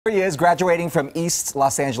Here he is, graduating from East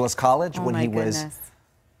Los Angeles College when he was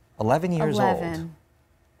 11 years old.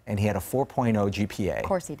 And he had a 4.0 GPA. Of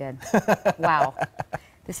course he did. Wow.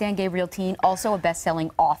 The San Gabriel teen, also a best-selling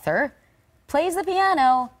author, plays the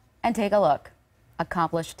piano, and take a look,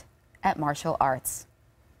 accomplished at martial arts.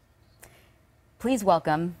 Please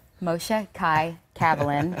welcome Moshe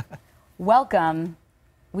Cavalin. Welcome.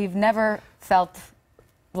 We've never felt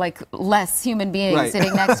like less human beings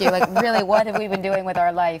sitting next to you. Like, really, what have we been doing with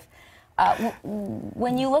our life?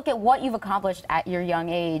 When you look at what you've accomplished at your young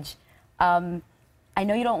age, I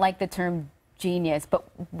know you don't like the term genius, but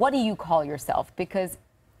what do you call yourself? Because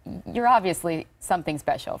you're obviously something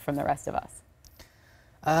special from the rest of us.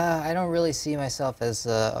 I don't really see myself as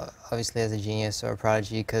obviously as a genius or a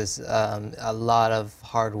prodigy, because a lot of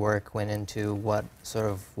hard work went into what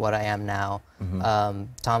I am now.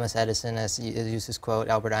 Thomas Edison has used this quote,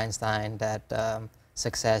 Albert Einstein, that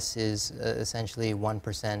success is essentially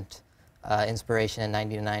 1% inspiration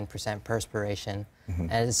and 99% perspiration.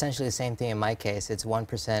 And it's essentially the same thing in my case. It's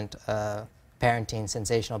 1% parenting,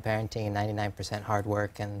 sensational parenting, and 99% hard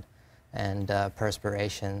work and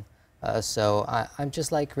perspiration. So I'm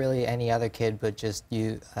just like really any other kid, but just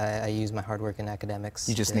I use my hard work in academics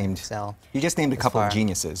to excel. You just named a couple of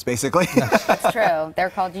geniuses, basically. That's true. They're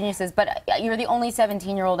called geniuses, but you're the only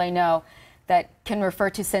 17-year-old I know that can refer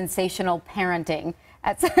to sensational parenting.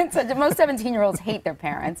 Most 17-year-olds hate their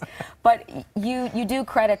parents, but you do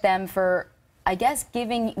credit them for, I guess,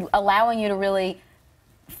 allowing you to really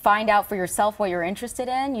find out for yourself what you're interested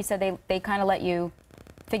in. You said they kind of let you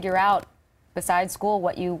figure out, besides school,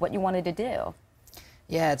 what you wanted to do.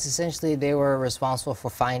 Yeah, it's essentially they were responsible for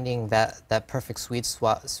finding that perfect sweet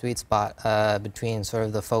spot between sort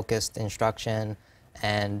of the focused instruction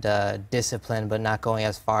and discipline, but not going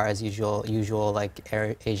as far as usual like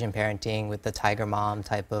Asian parenting with the tiger mom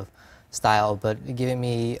type of style, but giving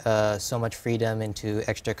me so much freedom into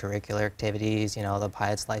extracurricular activities. You know, the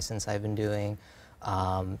pilot's license I've been doing,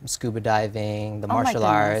 scuba diving, the martial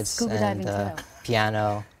arts, and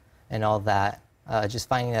piano, and all that. Just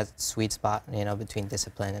finding that sweet spot, you know, between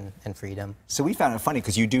discipline and freedom. So we found it funny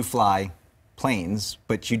because you do fly planes,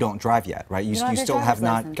 but you don't drive yet, right? You still have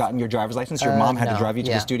not gotten your driver's license? Your mom had to drive you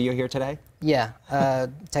to the studio here today? Yeah,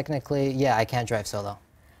 technically, yeah, I can't drive solo.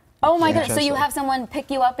 Oh my goodness, so you have someone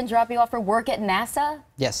pick you up and drop you off for work at NASA?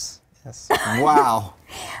 Yes. Yes. Wow.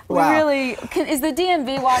 Wow. Really? Is the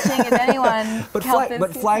DMV watching? Is anyone? But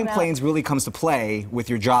flying planes really comes to play with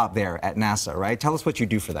your job there at NASA, right? Tell us what you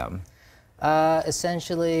do for them.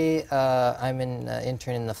 Essentially, I'm an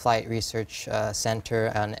intern in the Flight Research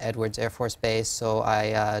Center on Edwards Air Force Base, so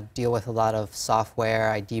I deal with a lot of software.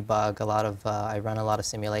 I debug a lot of, I run a lot of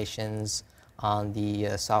simulations on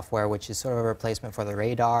the software, which is sort of a replacement for the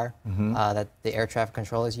radar that the air traffic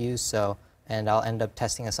controllers use. And I'll end up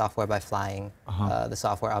testing the software by flying the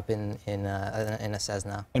software up in a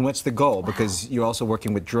Cessna. And what's the goal? Because you're also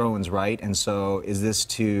working with drones, right? And so is this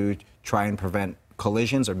to try and prevent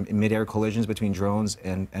collisions or mid-air collisions between drones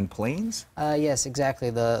and planes? Yes, exactly.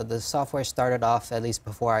 The software started off, at least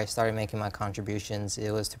before I started making my contributions,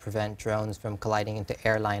 it was to prevent drones from colliding into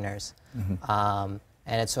airliners. And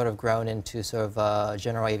it's sort of grown into sort of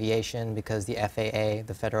general aviation, because the FAA,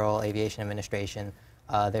 the Federal Aviation Administration,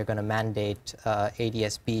 they're going to mandate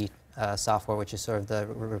ADS-B software, which is sort of the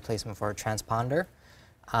replacement for a transponder.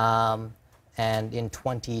 And in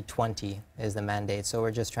 2020 is the mandate. So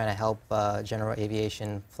we're just trying to help general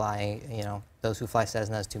aviation fly, you know, those who fly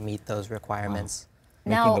Cessnas to meet those requirements.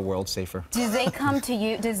 Making the world safer. Do they come to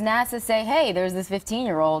you? Does NASA say, hey, there's this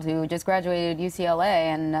 15-year-old who just graduated UCLA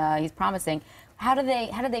and he's promising? How do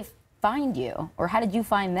they find you? Or how did you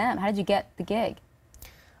find them? How did you get the gig?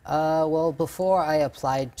 Well, before I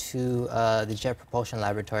applied to the Jet Propulsion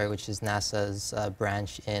Laboratory, which is NASA's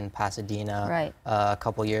branch in Pasadena, a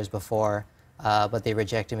couple years before, but they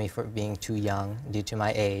rejected me for being too young due to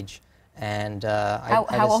my age. And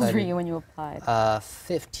how old were you when you applied?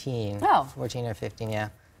 15, 14 or 15, yeah.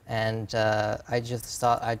 And I just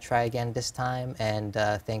thought I'd try again this time, and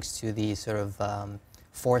thanks to the sort of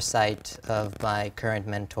foresight of my current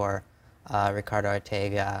mentor, Ricardo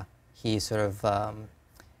Ortega, he sort of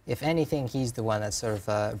if anything, he's the one that's sort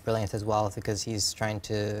of brilliant as well, because he's trying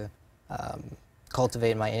to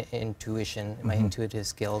cultivate my intuition, my intuitive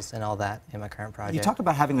skills and all that in my current project. You talk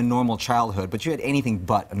about having a normal childhood, but you had anything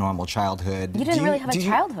but a normal childhood. You didn't really have a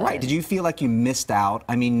childhood. Right. Did you feel like you missed out?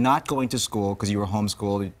 I mean, not going to school because you were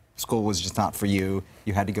homeschooled. School was just not for you.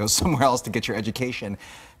 You had to go somewhere else to get your education.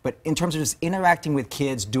 But in terms of just interacting with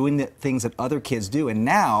kids, doing the things that other kids do, and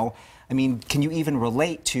now, I mean, can you even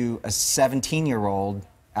relate to a 17-year-old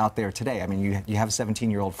out there today? I mean, you have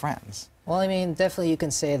 17-year-old friends. Well, I mean, definitely you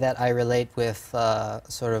can say that I relate with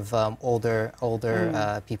sort of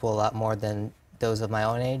older people a lot more than those of my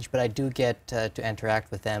own age, but I do get to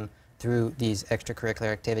interact with them through these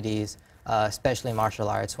extracurricular activities, especially martial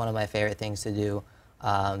arts. One of my favorite things to do,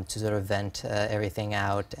 to sort of vent everything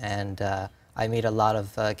out. And I meet a lot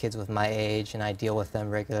of kids with my age, and I deal with them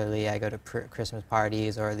regularly. I go to Christmas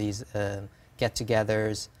parties or these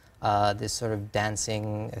get-togethers. This sort of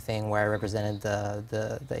dancing thing where I represented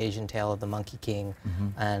the Asian tale of the Monkey King.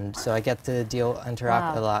 And so I get to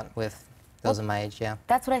interact a lot with those of my age, yeah.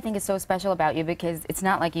 That's what I think is so special about you, because it's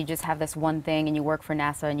not like you just have this one thing and you work for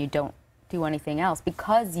NASA and you don't do anything else.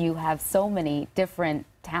 Because you have so many different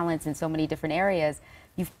talents in so many different areas,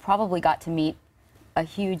 you've probably got to meet a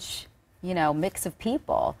huge, you know, mix of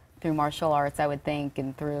people through martial arts, I would think,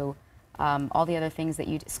 and through all the other things that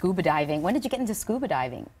you do. Scuba diving. When did you get into scuba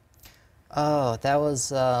diving? Oh, that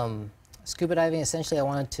was scuba diving. Essentially, I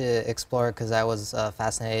wanted to explore because I was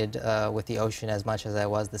fascinated with the ocean as much as I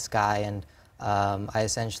was the sky. And I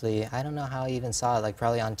essentially, I don't know how I even saw it, like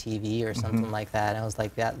probably on TV or something like that. And I was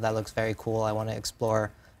like, that looks very cool. I want to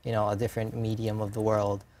explore, you know, a different medium of the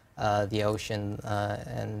world, the ocean,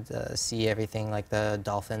 and see everything like the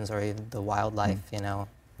dolphins or even the wildlife, you know.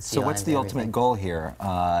 So what's the ultimate goal here?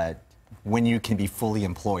 When you can be fully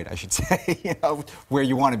employed, I should say, you know, where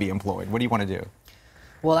you want to be employed. What do you want to do?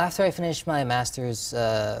 Well, after I finish my master's,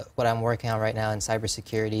 what I'm working on right now in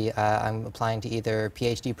cybersecurity, I'm applying to either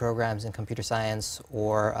PhD programs in computer science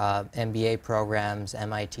or MBA programs.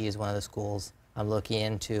 MIT is one of the schools I'm looking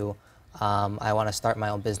into. I want to start my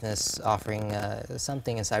own business offering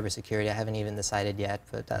something in cybersecurity. I haven't even decided yet,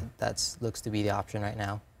 but that looks to be the option right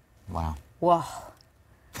now. Wow. Whoa.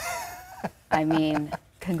 I mean,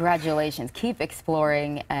 congratulations. Keep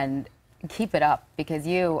exploring and keep it up, because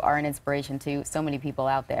you are an inspiration to so many people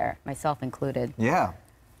out there, myself included. Yeah.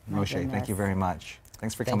 My Moshe, thank goodness. you very much.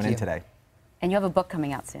 Thanks for coming in today. And you have a book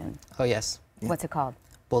coming out soon. Oh, yes. What's it called?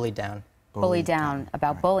 Bullied Down. Bullied Down,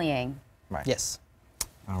 about Right. bullying. Right. Yes.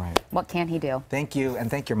 All right. What can he do? Thank you,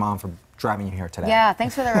 and thank your mom for driving you here today. Yeah,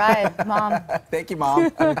 thanks for the ride, Mom. Thank you,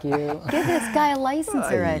 Mom. Thank you. Give this guy a license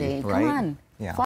already. Right? Come on. Yeah.